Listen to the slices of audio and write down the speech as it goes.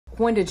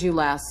When did you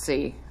last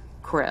see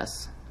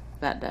Chris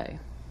that day?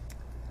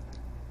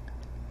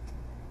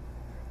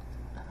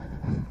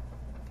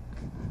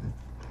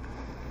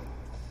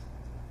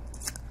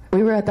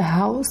 We were at the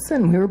house,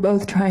 and we were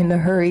both trying to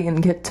hurry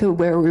and get to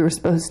where we were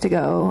supposed to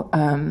go.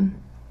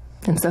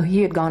 And so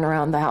he had gone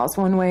around the house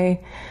one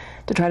way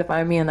to try to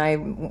find me, and I,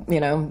 you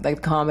know,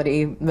 like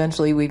comedy,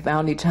 eventually we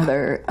found each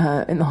other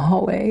in the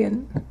hallway.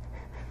 And,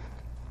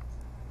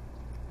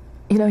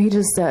 you know, he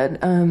just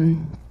said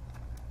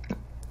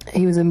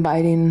he was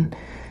inviting,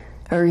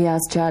 or he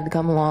asked Chad to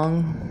come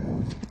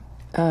along.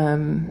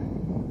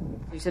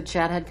 You said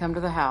Chad had come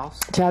to the house.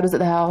 Chad was at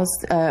the house,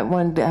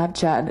 wanted to have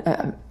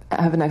Chad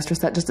have an extra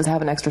set, just to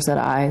have an extra set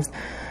of eyes.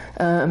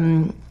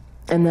 And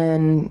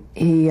then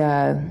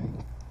and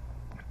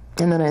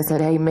then I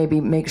said, hey,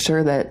 maybe make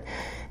sure that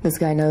this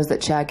guy knows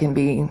that Chad can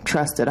be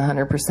trusted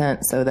 100%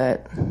 so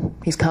that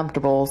he's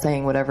comfortable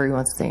saying whatever he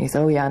wants to say. He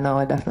said, oh yeah, no,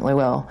 I definitely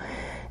will.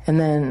 And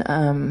then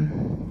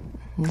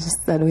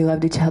just said we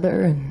loved each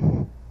other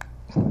and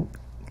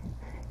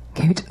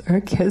gave each other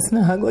a kiss and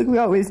a hug like we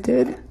always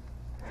did.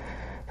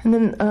 And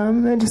then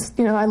I just,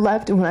 you know, I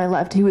left, and when I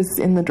left, he was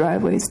in the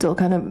driveway still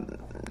kind of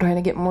trying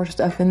to get more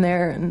stuff in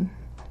there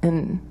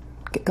and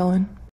get going.